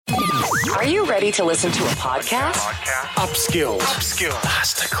Are you ready to listen to a podcast? Upskilled.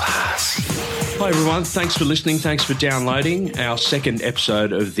 Masterclass. Hi everyone, thanks for listening, thanks for downloading our second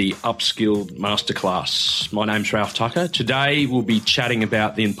episode of the Upskilled Masterclass. My name's Ralph Tucker. Today we'll be chatting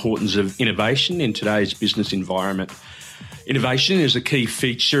about the importance of innovation in today's business environment. Innovation is a key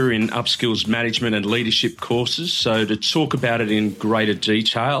feature in Upskill's management and leadership courses, so to talk about it in greater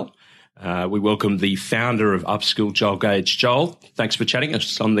detail, we welcome the founder of Upskilled, Joel Gage. Joel, thanks for chatting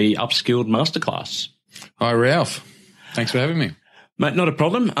us on the Upskilled Masterclass. Hi, Ralph. Thanks for having me. Mate, not a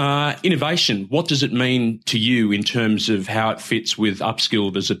problem. Innovation, what does it mean to you in terms of how it fits with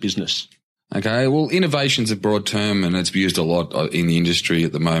Upskilled as a business? Okay, well, innovation's a broad term and it's used a lot in the industry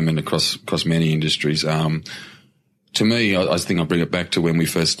at the moment across many industries. To me, I think I'll bring it back to when we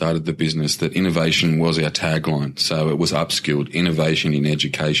first started the business, that innovation was our tagline. So it was Upskilled, innovation in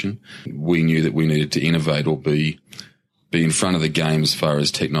education. We knew that we needed to innovate or be in front of the game as far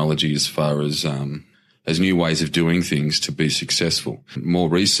as technology, as far as new ways of doing things to be successful. More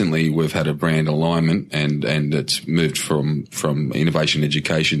recently, we've had a brand alignment and it's moved from innovation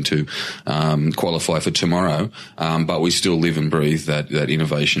education to qualify for tomorrow. But we still live and breathe that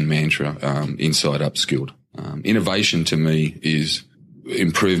innovation mantra inside Upskilled. Innovation to me is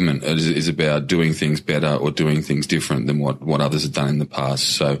improvement. It is about doing things better or doing things different than what others have done in the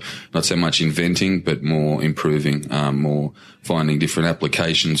past. So not so much inventing, but more improving, more finding different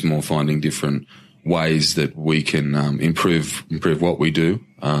applications, more finding different ways that we can improve what we do,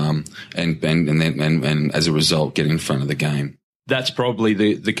 and as a result, get in front of the game. That's probably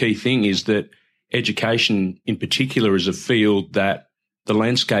the key thing, is that education in particular is a field that the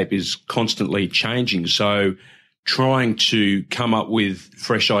landscape is constantly changing. So trying to come up with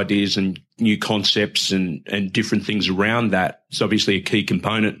fresh ideas and new concepts and different things around that is obviously a key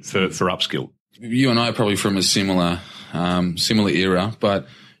component for Upskill. You and I are probably from a similar era, but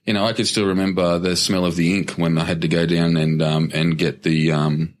you know, I could still remember the smell of the ink when I had to go down and get the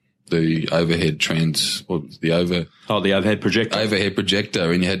overhead overhead projector. Overhead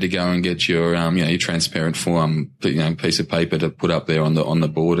projector, and you had to go and get your your transparent form, piece of paper to put up there on the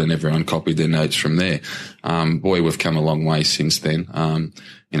board, and everyone copied their notes from there. Boy, we've come a long way since then.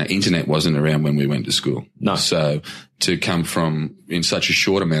 Internet wasn't around when we went to school. No. So to come from in such a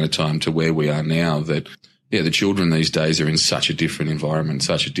short amount of time to where we are now, that the children these days are in such a different environment,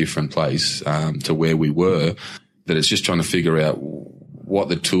 such a different place to where we were, that it's just trying to figure out what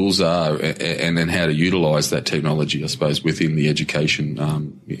the tools are and then how to utilize that technology, I suppose, within the education,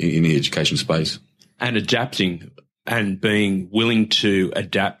 in the education space. And adapting and being willing to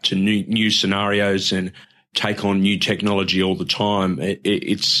adapt to new scenarios and take on new technology all the time.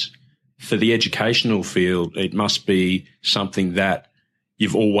 It's for the educational field, it must be something that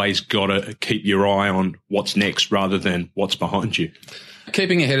you've always got to keep your eye on what's next rather than what's behind you.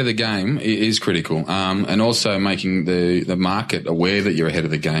 Keeping ahead of the game is critical, and also making the market aware that you're ahead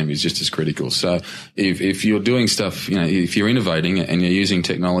of the game is just as critical. So if you're doing stuff, if you're innovating and you're using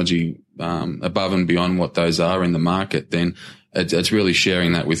technology above and beyond what those are in the market, then it's really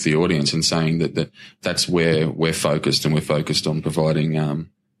sharing that with the audience and saying that's where we're focused, and we're focused on providing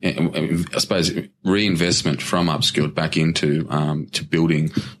I suppose reinvestment from Upskilled back into to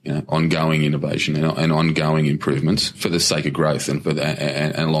building ongoing innovation and ongoing improvements for the sake of growth and for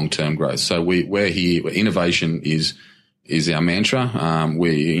and long-term growth. So we're here. Innovation is our mantra.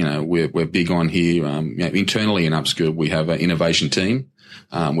 We're big on here. Internally in Upskilled, we have an innovation team,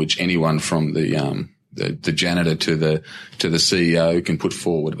 which anyone from the janitor to the CEO can put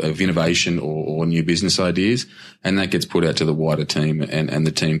forward of innovation or new business ideas, and that gets put out to the wider team, and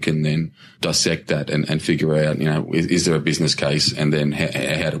the team can then dissect that and figure out, is there a business case, and then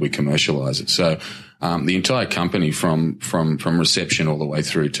how do we commercialize it? So the entire company from reception all the way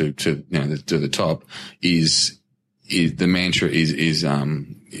through to the top is the mantra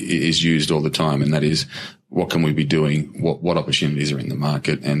is used all the time, and that is, what can we be doing? What opportunities are in the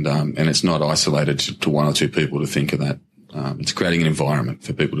market? And it's not isolated to one or two people to think of that. It's creating an environment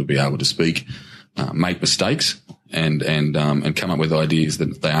for people to be able to speak, make mistakes, and come up with ideas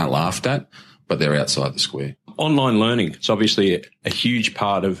that they aren't laughed at, but they're outside the square. Online learning, it's obviously a huge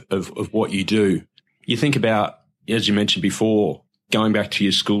part of what you do. You think about, as you mentioned before, going back to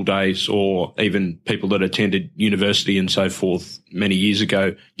your school days, or even people that attended university and so forth many years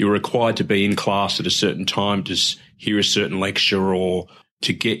ago, you were required to be in class at a certain time to hear a certain lecture or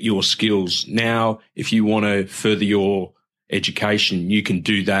to get your skills. Now, if you want to further your education, you can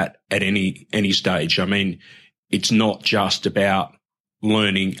do that at any stage. I mean, it's not just about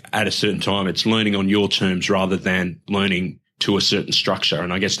learning at a certain time. It's learning on your terms rather than learning to a certain structure.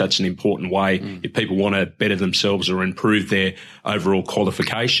 And I guess that's an important way. If people want to better themselves or improve their overall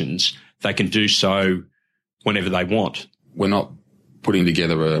qualifications, they can do so whenever they want. We're not putting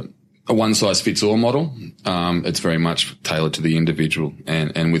together a one-size-fits-all model. It's very much tailored to the individual.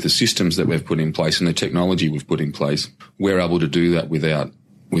 And with the systems that we've put in place and the technology we've put in place, we're able to do that without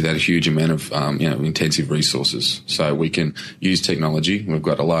a huge amount of intensive resources. So we can use technology. We've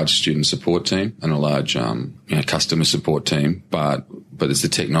got a large student support team and a large customer support team, but it's the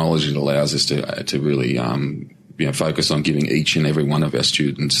technology that allows us to really focus on giving each and every one of our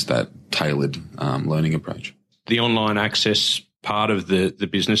students that tailored learning approach. The online access part of the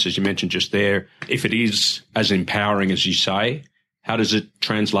business, as you mentioned just there, if it is as empowering as you say, how does it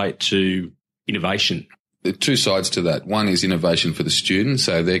translate to innovation? There are two sides to that. One is innovation for the students,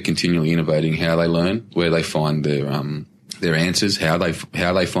 so they're continually innovating how they learn, where they find their answers, how they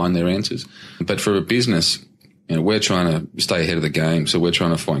find their answers. But for a business, we're trying to stay ahead of the game, so we're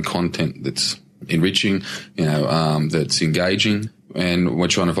trying to find content that's enriching, that's engaging, and we're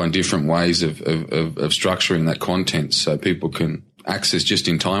trying to find different ways of structuring that content so people can access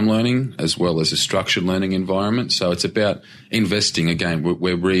just-in-time learning as well as a structured learning environment. So it's about investing. Again,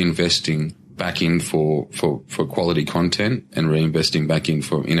 we're reinvesting back in for quality content and reinvesting back in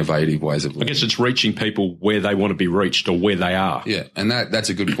for innovative ways of learning. I guess it's reaching people where they want to be reached or where they are. Yeah, and that's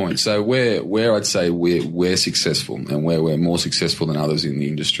a good point. So where I'd say we're successful and where we're more successful than others in the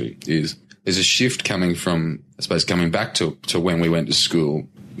industry is there's a shift coming from, I suppose, coming back to when we went to school.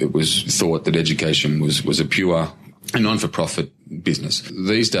 It was thought that education was a pure and non-for-profit business.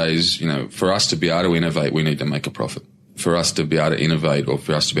 These days, for us to be able to innovate, we need to make a profit. For us to be able to innovate or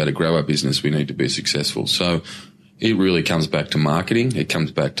for us to be able to grow our business, we need to be successful. So it really comes back to marketing. It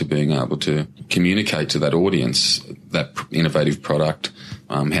comes back to being able to communicate to that audience that innovative product,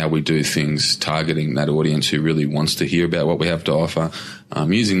 how we do things, targeting that audience who really wants to hear about what we have to offer,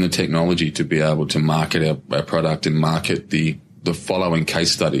 using the technology to be able to market our product and market the following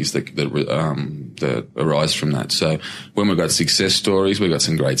case studies that arise from that. So when we've got success stories, we've got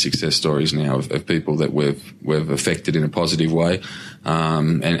some great success stories now of people that we've affected in a positive way,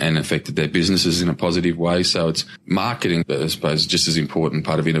 and affected their businesses in a positive way. So it's marketing, I suppose, just as important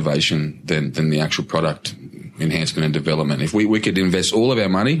part of innovation than the actual product enhancement and development. If we could invest all of our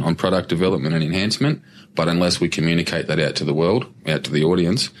money on product development and enhancement, but unless we communicate that out to the world, out to the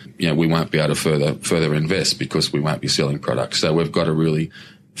audience, we won't be able to further invest because we won't be selling products. So we've got to really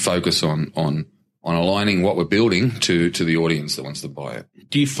focus on aligning what we're building to the audience that wants to buy it.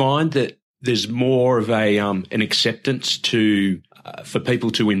 Do you find that there's more of an acceptance for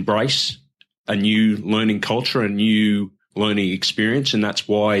people to embrace a new learning culture, a new learning experience, and that's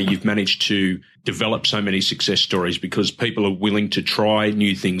why you've managed to develop so many success stories, because people are willing to try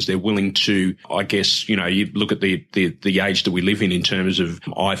new things. They're willing to, I guess, you look at the age that we live in terms of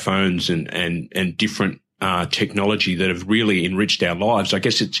iPhones and different technology that have really enriched our lives. I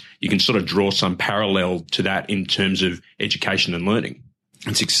guess you can sort of draw some parallel to that in terms of education and learning.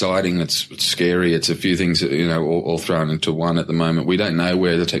 It's exciting. It's scary. It's a few things, all thrown into one at the moment. We don't know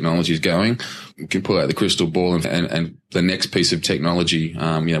where the technology is going. We can pull out the crystal ball and the next piece of technology,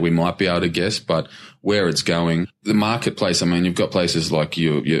 we might be able to guess, but where it's going, the marketplace, you've got places like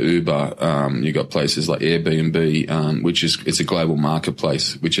your Uber, you've got places like Airbnb, it's a global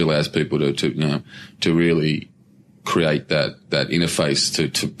marketplace, which allows people to really create that interface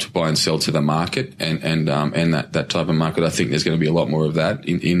to buy and sell to the market and that type of market. I think there's going to be a lot more of that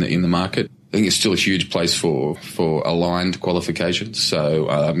in the market. I think it's still a huge place for aligned qualifications. So,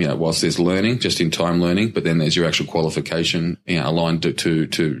 whilst there's learning, just in time learning, but then there's your actual qualification, aligned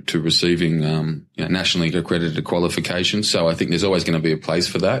to receiving, nationally accredited qualifications. So I think there's always going to be a place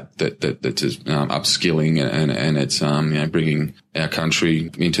for that's upskilling and it's, bringing our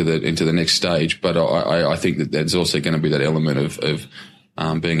country into the next stage. But I think that there's also going to be that element of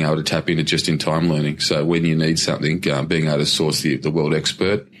being able to tap into just-in-time learning. So when you need something, being able to source the world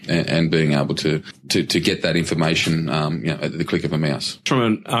expert and being able to get that information, at the click of a mouse.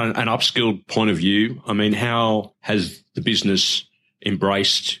 From an upskilled point of view, how has the business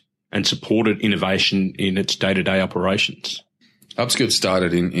embraced and supported innovation in its day-to-day operations? Upskilled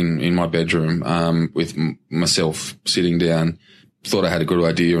started in my bedroom, with myself sitting down, thought I had a good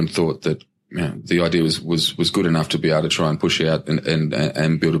idea and thought that the idea was good enough to be able to try and push out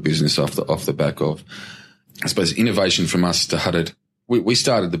and build a business off the back of. I suppose innovation from us started. We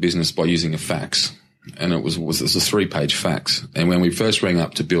started the business by using a fax, and it was a 3-page fax. And when we first rang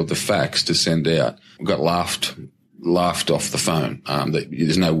up to build the fax to send out, we got laughed off the phone. That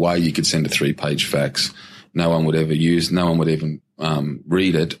there's no way you could send a 3-page fax. No one would ever use. No one would even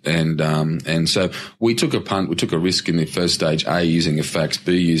read it. And so we took a punt. We took a risk in the first stage, A, using a fax,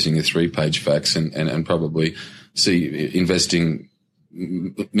 B, using a 3-page fax, and probably investing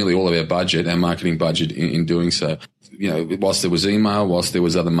nearly all of our budget, our marketing budget in doing so. Whilst there was email, whilst there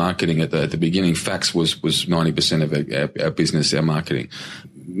was other marketing at the beginning, fax was 90% of our business, our marketing.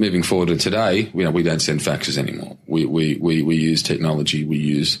 Moving forward to today, we don't send faxes anymore. We use technology. We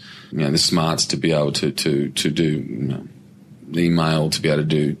use, the smarts to be able to do, email, to be able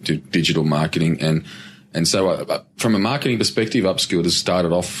to do digital marketing. And so from a marketing perspective, Upskilled has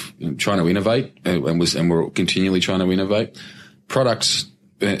started off trying to innovate and we're continually trying to innovate. Products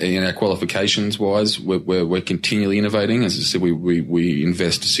in our qualifications wise, we're continually innovating. As I said, we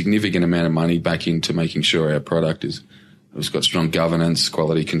invest a significant amount of money back into making sure our product it's got strong governance,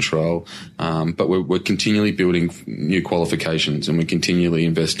 quality control. But we're continually building new qualifications and we're continually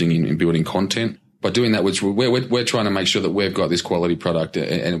investing in building content. By doing that, we're trying to make sure that we've got this quality product,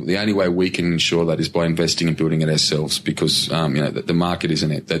 and the only way we can ensure that is by investing in building it ourselves, because the market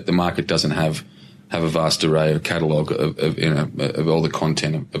isn't it. That the market doesn't have a vast array of catalogue of all the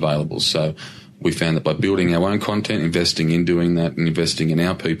content available. So we found that by building our own content, investing in doing that, and investing in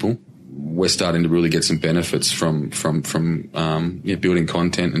our people, we're starting to really get some benefits from building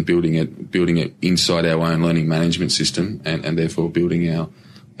content and building it inside our own learning management system, and therefore building our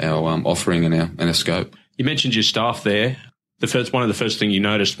offering and our scope. You mentioned your staff there. One of the first things you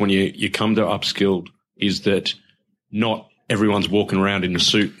noticed when you come to Upskilled is that not everyone's walking around in a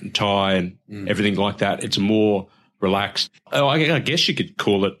suit and tie and everything like that. It's more relaxed. I guess you could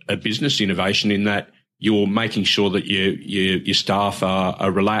call it a business innovation in that you're making sure that your staff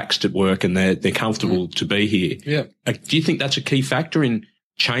are relaxed at work and they're comfortable to be here. Yeah. Do you think that's a key factor in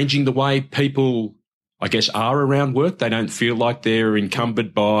changing the way people, I guess, are around work? They don't feel like they're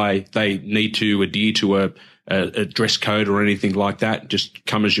encumbered by, they need to adhere to a dress code or anything like that. Just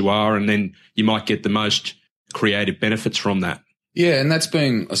come as you are, and then you might get the most creative benefits from that. Yeah, and that's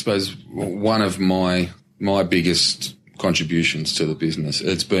been, I suppose, one of my biggest contributions to the business.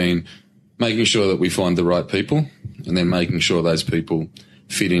 It's been making sure that we find the right people, and then making sure those people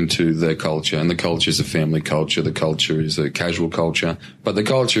fit into the culture. And the culture is a family culture. The culture is a casual culture. But the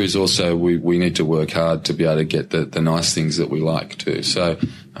culture is also we need to work hard to be able to get the nice things that we like too. So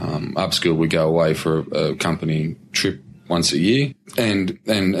Upskilled, we go away for a company trip once a year. And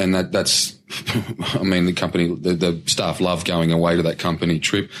that's I mean, the staff love going away to that company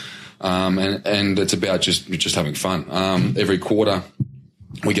trip. And it's about just having fun. Every quarter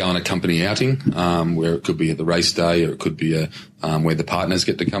we go on a company outing, where it could be at the race day, or it could be where the partners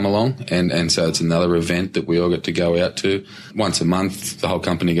get to come along. And so it's another event that we all get to go out to. Once a month, the whole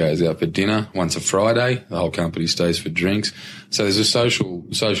company goes out for dinner. Once a Friday, the whole company stays for drinks. So there's a social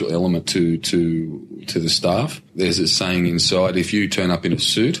element to the staff. There's a saying inside, if you turn up in a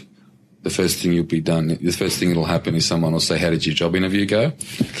suit, the first thing that'll happen is someone will say, "How did your job interview go?"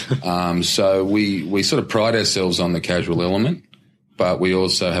 So we sort of pride ourselves on the casual element. But we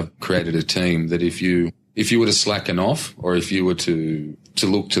also have created a team that if you were to slacken off, or if you were to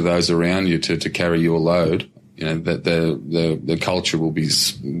look to those around you to carry your load, that the culture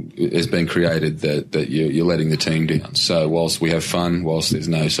has been created that you're letting the team down. So whilst we have fun, whilst there's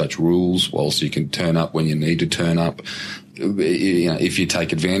no such rules, whilst you can turn up when you need to turn up, if you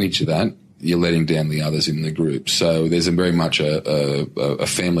take advantage of that, you're letting down the others in the group. So there's very much a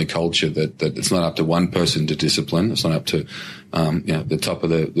family culture that it's not up to one person to discipline. It's not up to the top of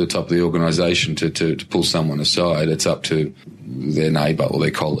the organisation to pull someone aside. It's up to their neighbour or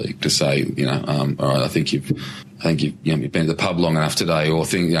their colleague to say, all right, I think you've been to the pub long enough today, or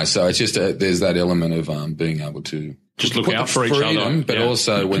So it's just there's that element of being able to just look out for each other, but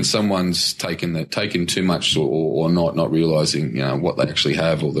also when someone's taken too much or not realising what they actually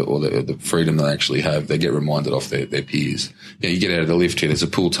have or the freedom they actually have, they get reminded off their peers. You get out of the lift here, there's a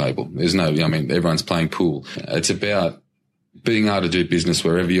pool table. There's everyone's playing pool. It's about being able to do business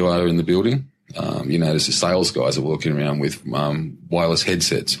wherever you are in the building. There's the sales guys are walking around with wireless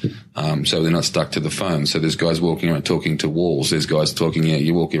headsets, so they're not stuck to the phone. So there's guys walking around talking to walls. There's guys talking.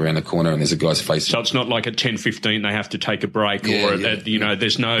 You're walking around the corner and there's a guy's face. So it's not like at 10:15 they have to take a break,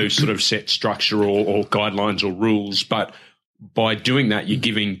 there's no sort of set structure or guidelines or rules. But by doing that, you're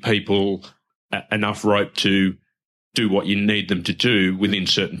giving people enough rope to do what you need them to do within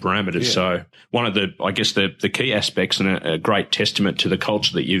certain parameters. Yeah. So one of the key aspects and a great testament to the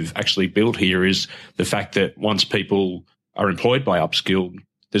culture that you've actually built here is the fact that once people are employed by Upskilled,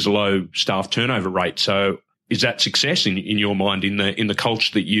 there's a low staff turnover rate. So is that success in your mind in the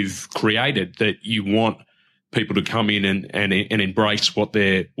culture that you've created, that you want people to come in and embrace what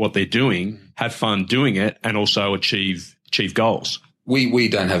they're doing, have fun doing it, and also achieve goals? We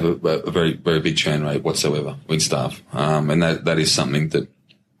don't have a very, very big churn rate whatsoever with staff. And that is something that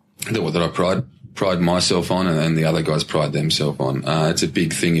I pride myself on and the other guys pride themselves on. It's a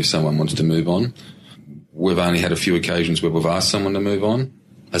big thing if someone wants to move on. We've only had a few occasions where we've asked someone to move on.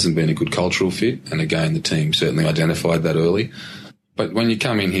 Hasn't been a good cultural fit. And again, the team certainly identified that early. But when you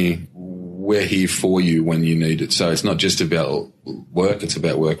come in here, we're here for you when you need it. So it's not just about work, it's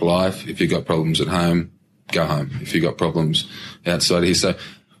about work life. If you've got problems at home, go home. If you've got problems outside of here. So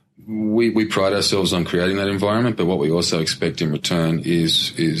we pride ourselves on creating that environment, but what we also expect in return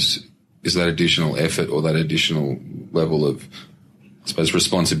is that additional effort or that additional level of, I suppose,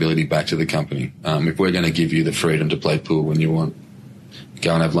 responsibility back to the company. If we're going to give you the freedom to play pool when you want,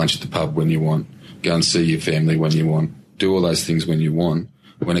 go and have lunch at the pub when you want, go and see your family when you want, do all those things when you want,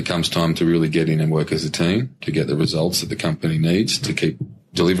 when it comes time to really get in and work as a team to get the results that the company needs to keep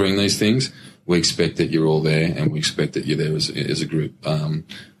delivering these things, we expect that you're all there and we expect that you're there as a group. And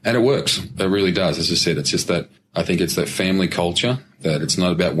it works. It really does. As I said, it's just that I think it's that family culture that it's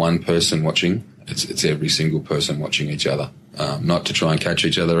not about one person watching. It's every single person watching each other, not to try and catch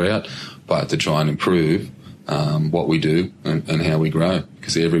each other out, but to try and improve what we do and how we grow,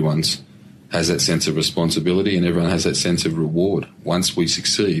 because everyone's has that sense of responsibility and everyone has that sense of reward. Once we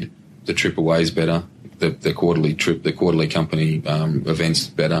succeed, the trip away is better, the quarterly trip, the quarterly company events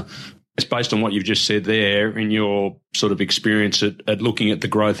better. It's based on what you've just said there in your sort of experience at looking at the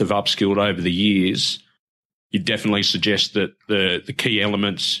growth of Upskilled over the years. You definitely suggest that the key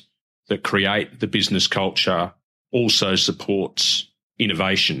elements that create the business culture also supports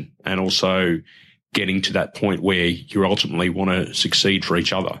innovation and also getting to that point where you ultimately want to succeed for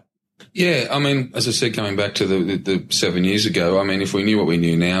each other. Yeah, I mean, as I said, coming back to the 7 years ago, I mean, if we knew what we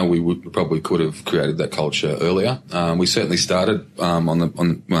knew now, we probably could have created that culture earlier. We certainly started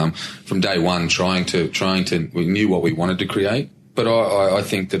from day one trying to. We knew what we wanted to create, but I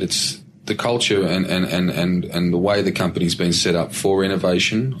think that it's the culture and the way the company's been set up for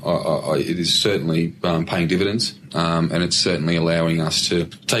innovation. It is certainly paying dividends, and it's certainly allowing us to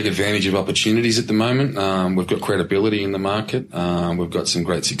take advantage of opportunities at the moment. We've got credibility in the market. We've got some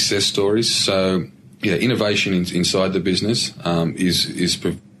great success stories. So, yeah, innovation inside the business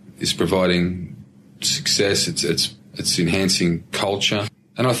is providing success. It's enhancing culture,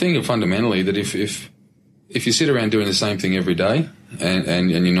 and I think fundamentally that if you sit around doing the same thing every day and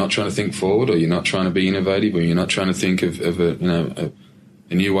you're not trying to think forward, or you're not trying to be innovative, or you're not trying to think of a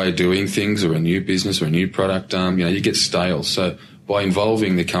new way of doing things, or a new business or a new product, you get stale. So by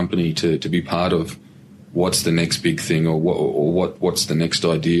involving the company to be part of what's the next big thing, or what's the next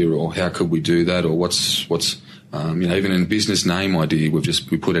idea, or how could we do that, or what's even in business name idea, we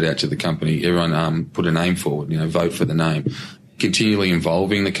put it out to the company. Everyone put a name forward, vote for the name. Continually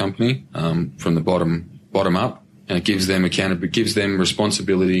involving the company from the bottom up, and it gives them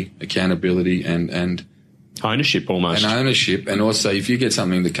responsibility, accountability, and ownership almost. And ownership, and also if you get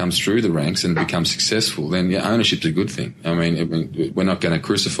something that comes through the ranks and becomes successful, then ownership's a good thing. I mean, we're not going to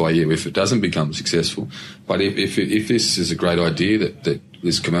crucify you if it doesn't become successful, but if this is a great idea that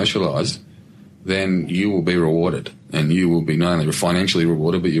is commercialised, then you will be rewarded, and you will be not only financially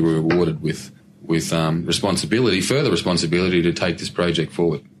rewarded, but you're rewarded with further responsibility to take this project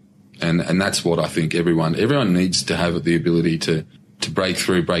forward. And that's what I think everyone needs to have the ability to break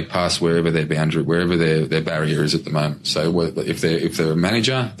past wherever their boundary, wherever their barrier is at the moment. So if they're a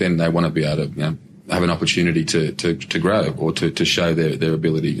manager, then they want to be able to have an opportunity to grow or to show their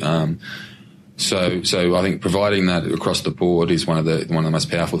ability. So I think providing that across the board is one of the most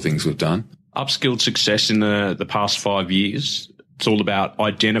powerful things we've done. Upskilled success in the past 5 years. It's all about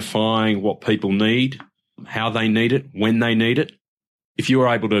identifying what people need, how they need it, when they need it. If you were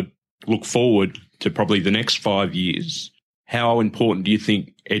able to look forward to probably the next 5 years, how important do you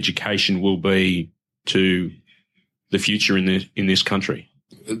think education will be to the future in this country?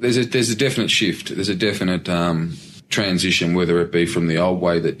 There's a definite shift. There's a definite transition, whether it be from the old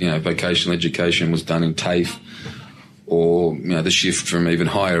way that vocational education was done in TAFE, or the shift from even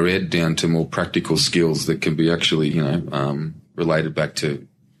higher ed down to more practical skills that can be actually related back to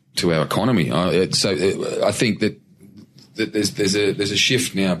our economy. So I think that there's a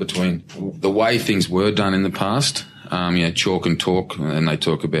shift now between the way things were done in the past, chalk and talk, and they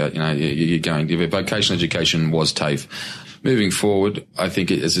talk about vocational education was TAFE. Moving forward, I think,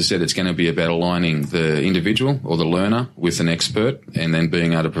 as I said, it's going to be about aligning the individual or the learner with an expert, and then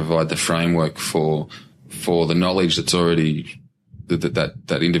being able to provide the framework for the knowledge that's already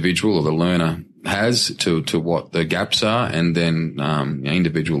that individual or the learner has to what the gaps are, and then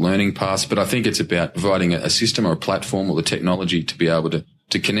individual learning paths. But I think it's about providing a system or a platform or the technology to be able to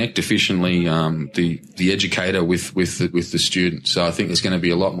connect efficiently the educator with the student. So I think it's going to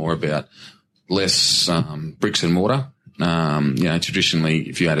be a lot more about less bricks and mortar. Traditionally,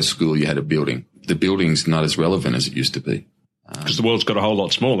 if you had a school, you had a building. the building's not as relevant as it used to be. Because the world's got a whole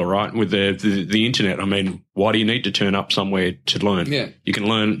lot smaller, right? With the internet. I mean, why do you need to turn up somewhere to learn? Yeah. You can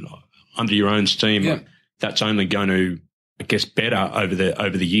learn under your own steam. Yeah. That's only going to, I guess, better over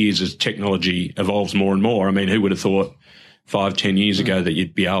the years as technology evolves more and more. I mean, who would have thought 5-10 years ago that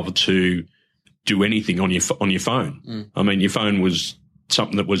you'd be able to do anything on your phone? I mean, your phone was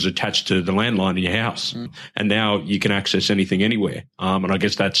something that was attached to the landline in your house, and now you can access anything anywhere. And I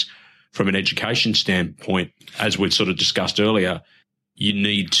guess that's, from an education standpoint, as we've sort of discussed earlier, you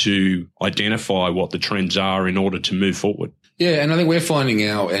need to identify what the trends are in order to move forward. Yeah, and I think we're finding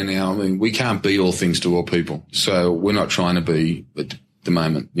I mean, we can't be all things to all people. So we're not trying to be, at the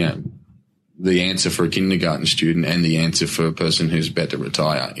moment, the answer for a kindergarten student and the answer for a person who's about to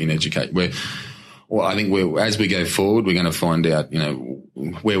retire in education. I think as we go forward, we're going to find out,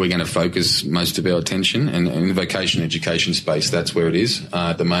 where we're going to focus most of our attention. And in the vocational education space, that's where it is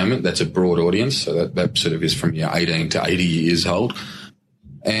at the moment. That's a broad audience. So that sort of is from 18 to 80 years old.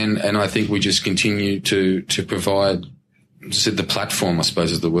 And I think we just continue to provide, the platform, I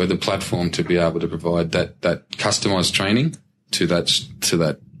suppose is the word, the platform to be able to provide that customised training to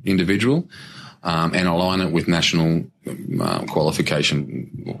that individual. And align it with national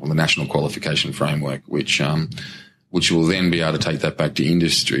qualification, or the national qualification framework, which will then be able to take that back to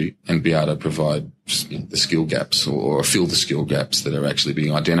industry and be able to provide the skill gaps or fill the skill gaps that are actually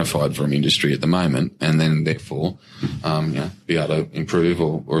being identified from industry at the moment, and then therefore, be able to improve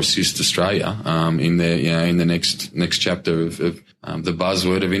or assist Australia in the next chapter of the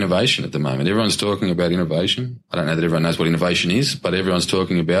buzzword of innovation at the moment. Everyone's talking about innovation. I don't know that everyone knows what innovation is, but everyone's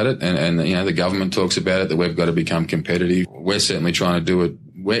talking about it, and the government talks about it, that we've got to become competitive. We're certainly trying to do it.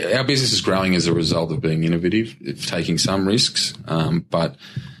 Our business is growing as a result of being innovative. It's taking some risks, but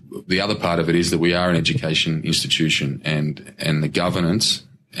the other part of it is that we are an education institution, and the governance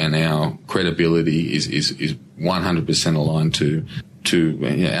and our credibility is 100% aligned to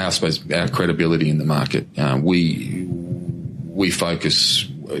our credibility in the market. We focus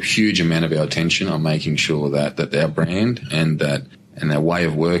a huge amount of our attention on making sure that our brand and our way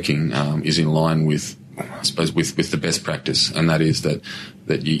of working is in line with, I suppose, with the best practice, and that is that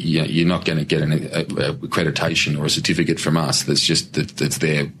you're not going to get an accreditation or a certificate from us that's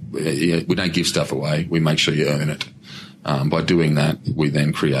there. We don't give stuff away. We make sure you earn it. By doing that, we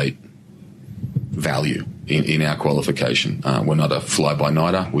then create value in our qualification. We're not a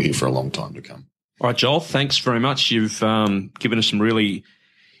fly-by-nighter. We're here for a long time to come. All right, Joel, thanks very much. You've given us some really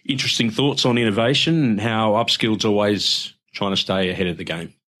interesting thoughts on innovation and how Upskilled's always trying to stay ahead of the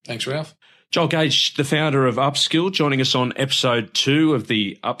game. Thanks, Ralph. Joel Gage, the founder of Upskilled, joining us on episode 2 of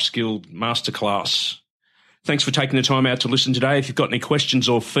the Upskilled Masterclass. Thanks for taking the time out to listen today. If you've got any questions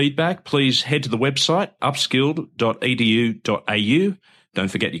or feedback, please head to the website, upskilled.edu.au. Don't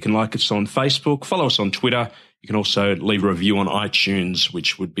forget you can like us on Facebook, follow us on Twitter. You can also leave a review on iTunes,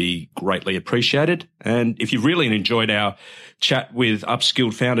 which would be greatly appreciated. And if you've really enjoyed our chat with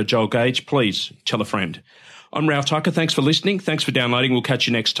Upskilled founder Joel Gage, please tell a friend. I'm Ralph Tucker. Thanks for listening. Thanks for downloading. We'll catch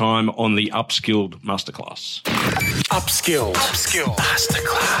you next time on the Upskilled Masterclass. Upskilled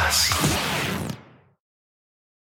Masterclass.